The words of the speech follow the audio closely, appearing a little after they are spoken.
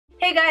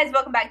Hey guys,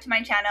 welcome back to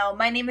my channel.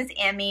 My name is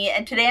Amy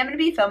and today I'm going to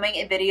be filming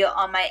a video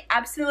on my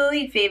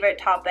absolutely favorite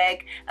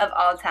topic of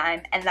all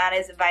time, and that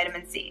is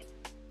vitamin C.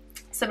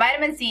 So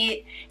vitamin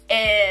C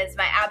is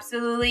my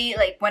absolutely,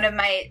 one of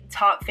my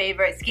top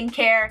favorite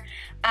skincare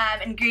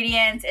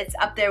ingredients. It's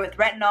up there with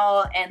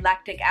retinol and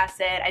lactic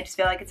acid. I just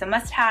feel like it's a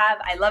must-have.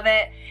 I love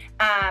it.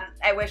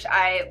 I wish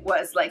I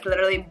was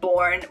literally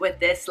born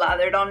with this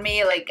slathered on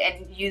me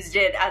and used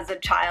it as a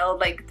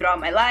child throughout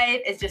my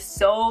life. It's just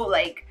so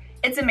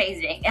it's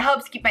amazing. It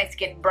helps keep my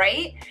skin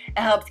bright. It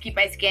helps keep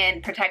my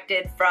skin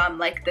protected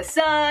from the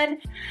sun.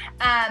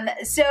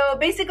 So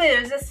basically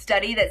there's a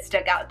study that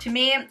stuck out to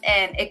me,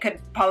 and it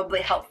could probably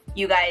help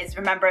you guys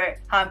remember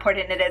how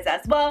important it is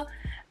as well,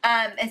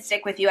 and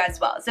stick with you as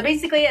well. So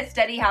basically a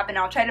study happened.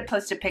 I'll try to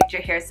post a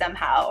picture here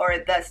somehow, or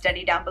the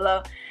study down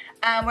below,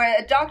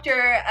 where a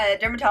doctor, a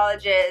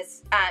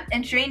dermatologist,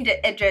 and Shireen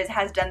Idris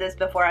has done this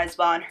before as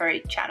well on her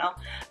channel.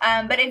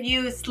 But if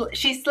you,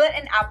 she slit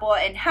an apple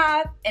in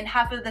half, and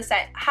half of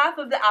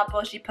the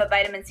apple she put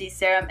vitamin C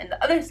serum, and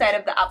the other side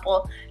of the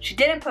apple she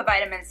didn't put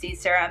vitamin C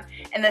serum,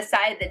 and the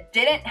side that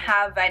didn't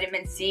have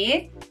vitamin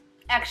C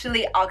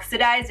actually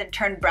oxidized and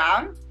turned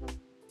brown.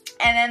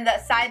 And then the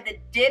side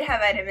that did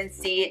have vitamin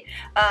C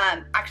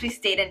actually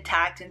stayed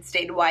intact and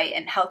stayed white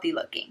and healthy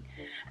looking.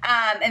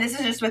 And this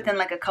is just within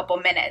a couple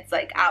minutes,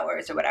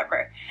 hours or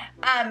whatever.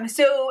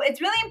 So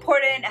it's really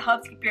important. It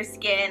helps keep your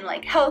skin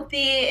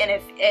healthy, and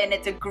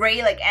it's a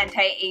great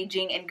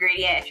anti-aging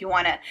ingredient if you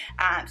want to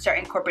start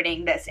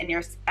incorporating this in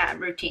your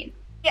routine.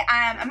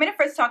 I'm going to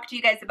first talk to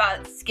you guys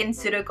about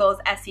Skinceuticals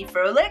SC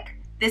Ferulic.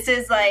 This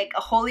is a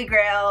holy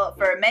grail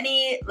for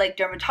many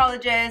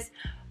dermatologists.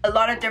 A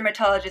lot of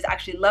dermatologists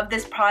actually love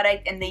this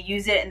product and they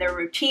use it in their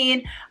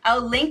routine.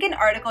 I'll link an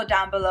article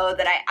down below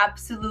that I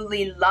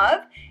absolutely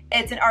love.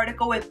 It's an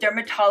article with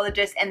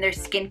dermatologists and their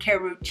skincare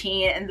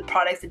routine and the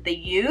products that they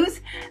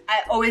use.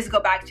 I always go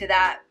back to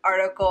that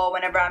article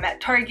whenever I'm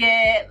at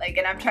Target,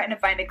 and I'm trying to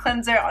find a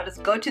cleanser. I'll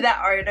just go to that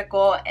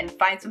article and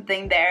find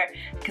something there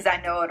because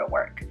I know it'll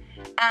work.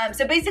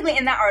 So basically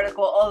in that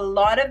article, a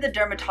lot of the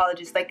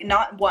dermatologists,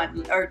 not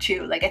one or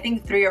two, I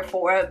think 3 or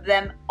 4 of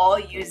them all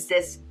use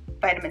this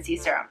vitamin C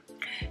serum.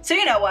 So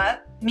you know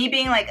what? Me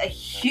being a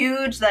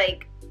huge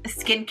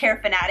skincare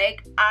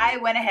fanatic, I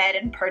went ahead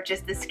and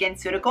purchased the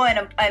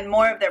Skinceuticals and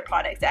more of their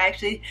products. I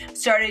actually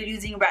started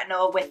using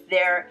retinol with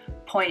their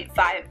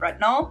 0.5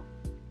 retinol,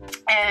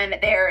 and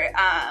their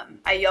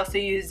I also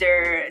use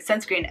their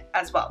sunscreen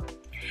as well.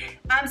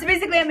 So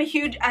basically I'm a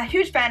huge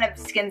fan of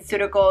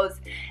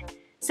Skinceuticals.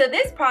 So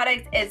this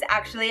product is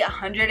actually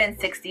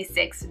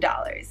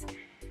 $166.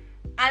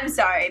 I'm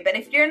sorry, but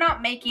if you're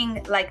not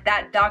making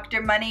that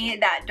doctor money,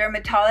 that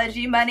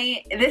dermatology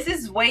money, this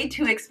is way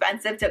too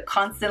expensive to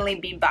constantly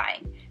be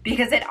buying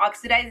because it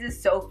oxidizes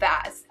so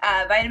fast.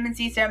 Vitamin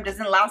C serum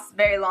doesn't last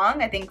very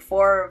long, I think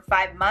 4 or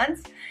 5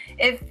 months,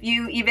 if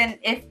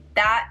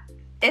that.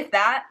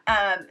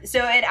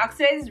 So it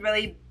oxidizes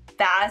really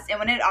fast, and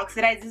when it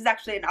oxidizes, this is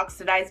actually an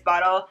oxidized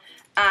bottle.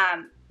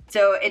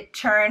 So it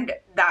turned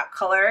that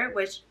color,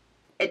 which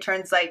it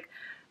turns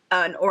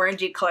an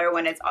orangey color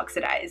when it's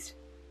oxidized.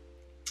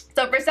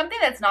 So for something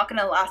that's not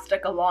going to last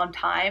a long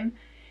time,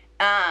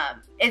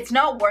 it's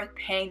not worth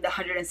paying the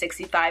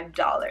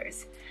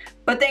 $165.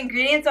 But the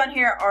ingredients on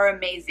here are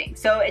amazing.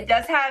 So it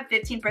does have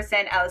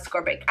 15%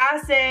 L-ASCORBIC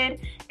acid,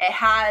 it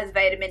has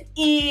vitamin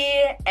E,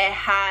 it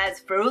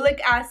has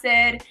ferulic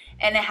acid,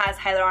 and it has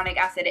hyaluronic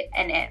acid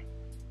in it.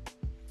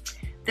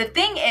 The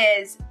thing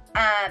is,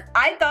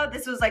 I thought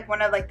this was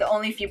one of the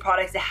only few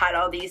products that had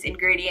all these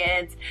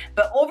ingredients,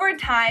 but over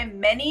time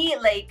many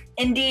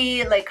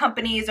indie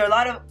companies, or a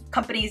lot of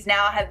companies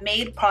now, have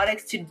made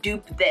products to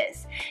dupe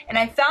this, and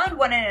I found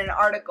one in an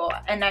article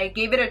and I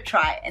gave it a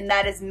try, and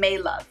that is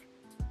Maelove.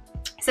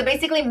 So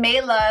basically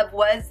Maelove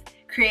was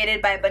created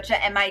by a bunch of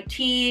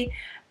MIT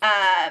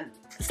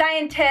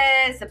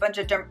scientists, a bunch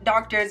of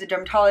doctors, a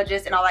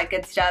dermatologist, and all that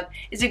good stuff.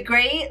 It's a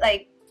great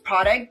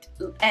product.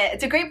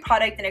 It's a great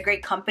product and a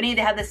great company.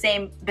 They have the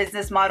same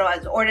business model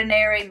as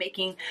Ordinary,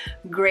 making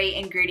great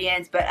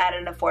ingredients but at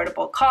an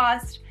affordable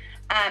cost,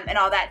 and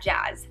all that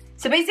jazz.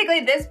 So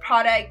basically this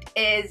product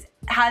has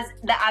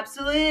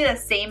absolutely the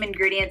same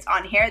ingredients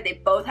on here.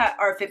 They both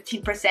are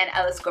 15%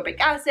 L-ascorbic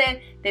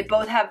acid. They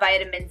both have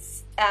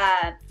vitamins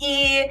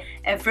E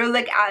and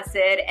ferulic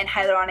acid and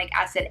hyaluronic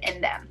acid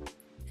in them.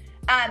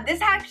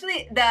 This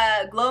actually,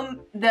 the Glow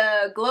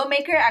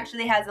Maker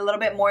actually has a little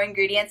bit more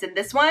ingredients than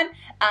this one.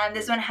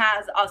 This one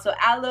has also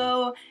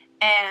aloe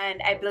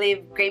and I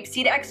believe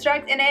grapeseed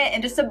extract in it,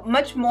 and just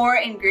much more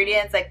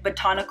ingredients,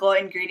 botanical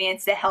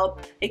ingredients, to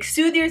help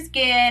soothe your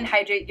skin,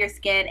 hydrate your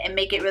skin, and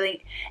make it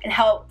really, and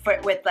help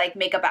with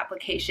makeup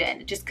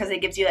application, just because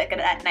it gives you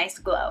that nice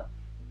glow.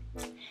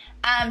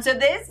 So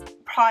this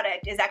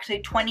product is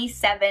actually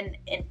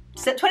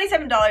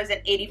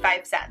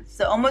 $27.85,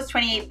 so almost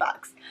 28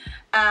 bucks.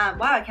 Wow,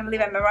 I can't believe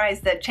I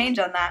memorized the change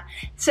on that.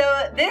 So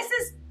this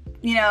is,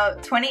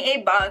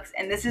 28 bucks,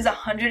 and this is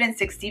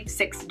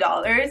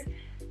 $166.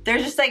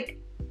 There's just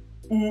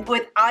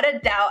without a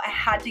doubt, I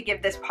had to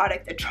give this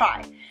product a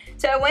try.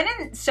 So I went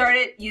and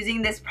started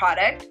using this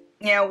product,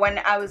 you know, when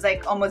I was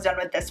like almost done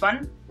with this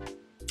one.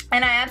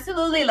 And I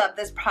absolutely love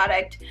this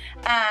product.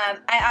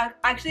 I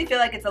actually feel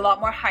like it's a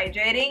lot more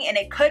hydrating, and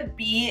it could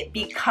be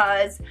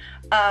because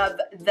of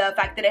the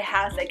fact that it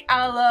has like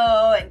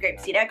aloe and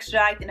grapeseed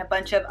extract and a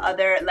bunch of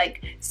other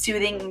like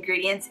soothing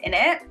ingredients in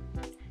it.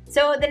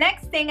 So the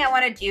next thing I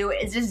want to do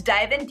is just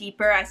dive in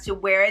deeper as to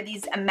where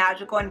these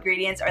magical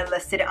ingredients are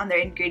listed on their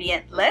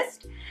ingredient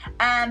list.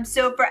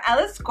 So for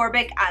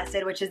L-ascorbic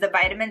acid, which is the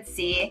vitamin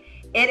C,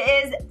 it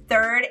is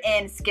 3rd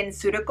in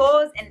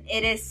Skinceuticals and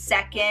it is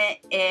 2nd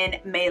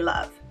in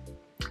Maelove.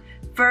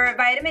 For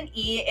vitamin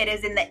E, it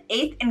is in the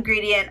 8th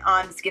ingredient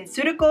on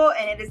Skinceuticals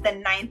and it is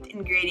the 9th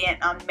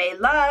ingredient on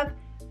Maelove.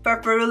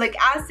 For ferulic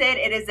acid,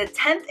 it is the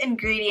 10th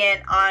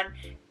ingredient on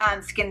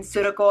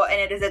Skinceuticals and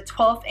it is a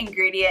 12th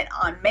ingredient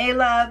on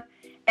Maelove.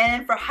 And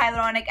then for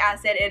hyaluronic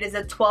acid, it is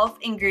a 12th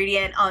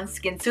ingredient on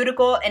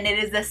Skinceuticals and it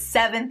is the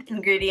 7th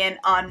ingredient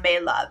on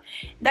Maelove.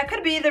 That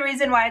could be the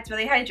reason why it's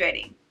really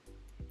hydrating.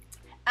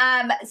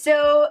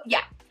 So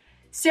yeah,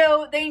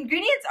 so the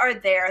ingredients are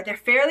there. They're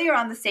fairly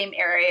around the same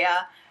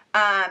area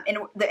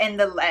in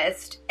the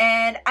list,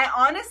 and I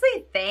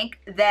honestly think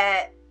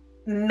that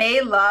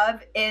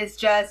Maelove is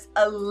just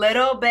a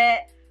little bit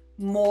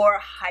more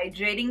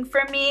hydrating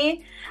for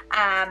me,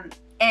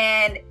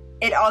 and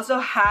it also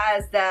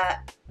has the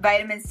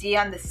vitamin C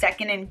on the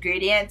 2nd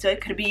ingredient, so it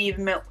could be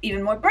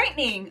even more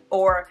brightening,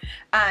 or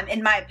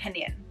in my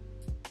opinion.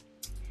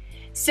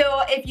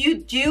 So if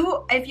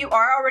you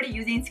are already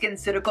using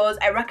Skinceuticals,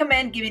 I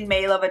recommend giving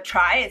Maelove a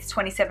try. It's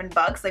 27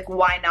 bucks. Like,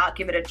 why not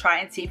give it a try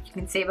and see if you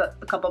can save a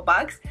couple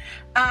bucks.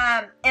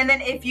 And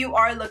then if you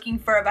are looking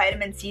for a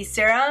vitamin C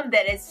serum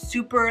that is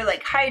super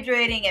like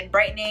hydrating and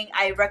brightening,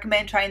 I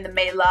recommend trying the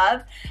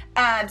Maelove.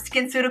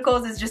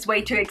 Skinceuticals is just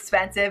way too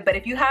expensive, but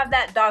if you have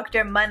that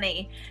doctor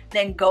money,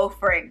 then go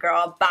for it,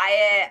 girl.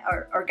 Buy it,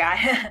 or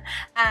guy,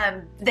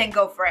 then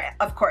go for it,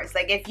 of course.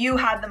 Like, if you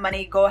have the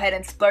money, go ahead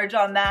and splurge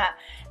on that.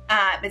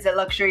 It's a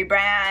luxury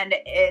brand.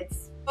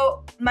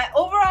 So my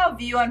overall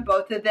view on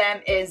both of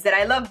them is that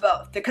I love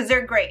both because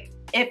they're great.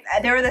 If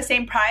they were the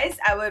same price,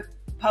 I would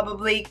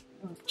probably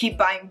keep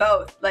buying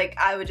both. Like,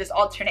 I would just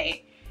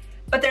alternate.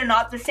 But they're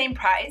not the same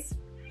price.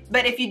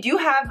 But if you do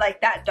have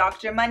like that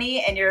doctor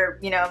money and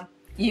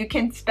you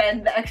can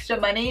spend the extra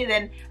money,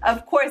 then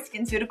of course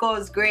Skinceuticals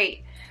is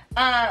great.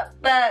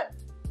 But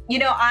you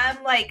know,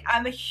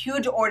 I'm a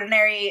huge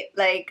Ordinary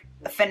like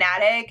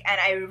fanatic, and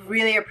I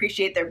really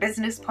appreciate their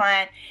business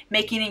plan,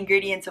 making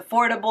ingredients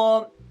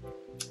affordable.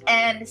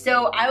 And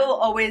so I will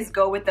always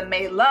go with the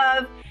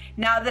Maelove.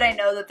 Now that I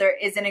know that there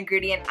is an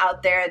ingredient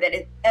out there,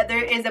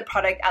 there is a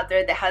product out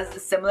there that has the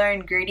similar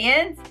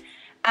ingredients,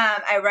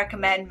 I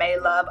recommend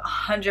Maelove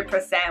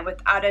 100%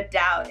 without a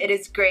doubt. It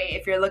is great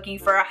if you're looking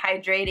for a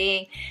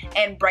hydrating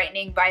and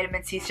brightening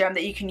vitamin C serum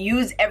that you can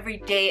use every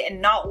day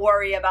and not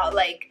worry about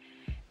like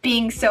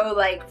being so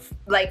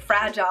like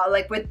fragile.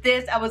 Like with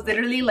this, I was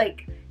literally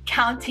like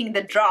counting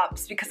the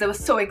drops because it was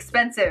so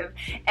expensive,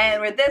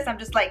 and with this I'm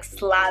just like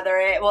slather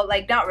it. Well,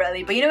 like not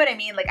really, but you know what I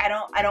mean. Like I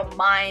don't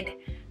mind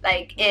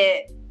like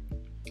it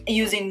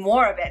using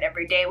more of it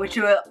every day, which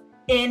will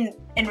in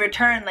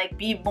return like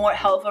be more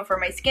helpful for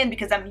my skin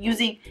because I'm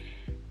using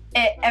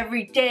it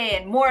every day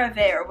and more of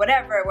it or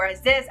whatever.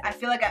 Whereas this, I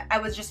feel like I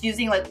was just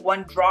using like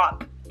 1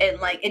 drop and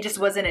like it just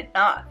wasn't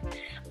enough.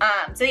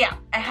 So yeah,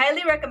 I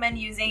highly recommend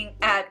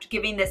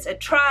giving this a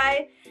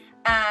try.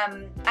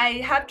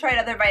 I have tried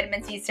other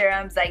vitamin C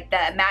serums like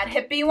the Mad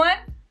Hippie one.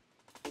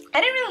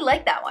 I didn't really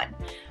like that one.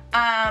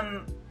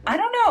 I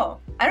don't know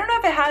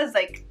if it has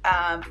like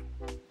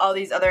all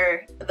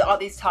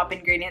these top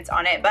ingredients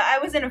on it, but I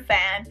wasn't a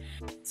fan.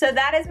 So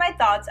that is my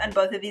thoughts on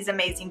both of these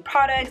amazing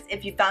products.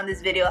 If you found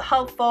this video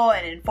helpful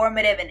and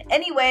informative in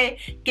any way,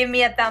 give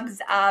me a thumbs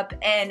up,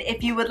 and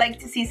if you would like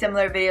to see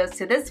similar videos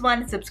to this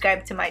one,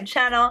 subscribe to my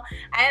channel.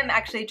 I am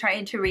actually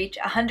trying to reach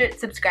 100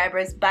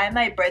 subscribers by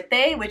my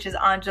birthday, which is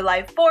on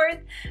July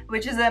 4th,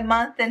 which is a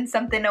month and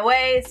something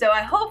away. So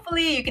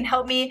hopefully you can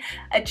help me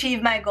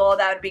achieve my goal.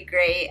 That would be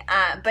great.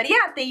 But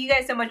yeah, thank you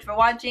guys so much for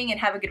watching, and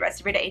have a good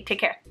rest of your day. Take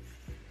care.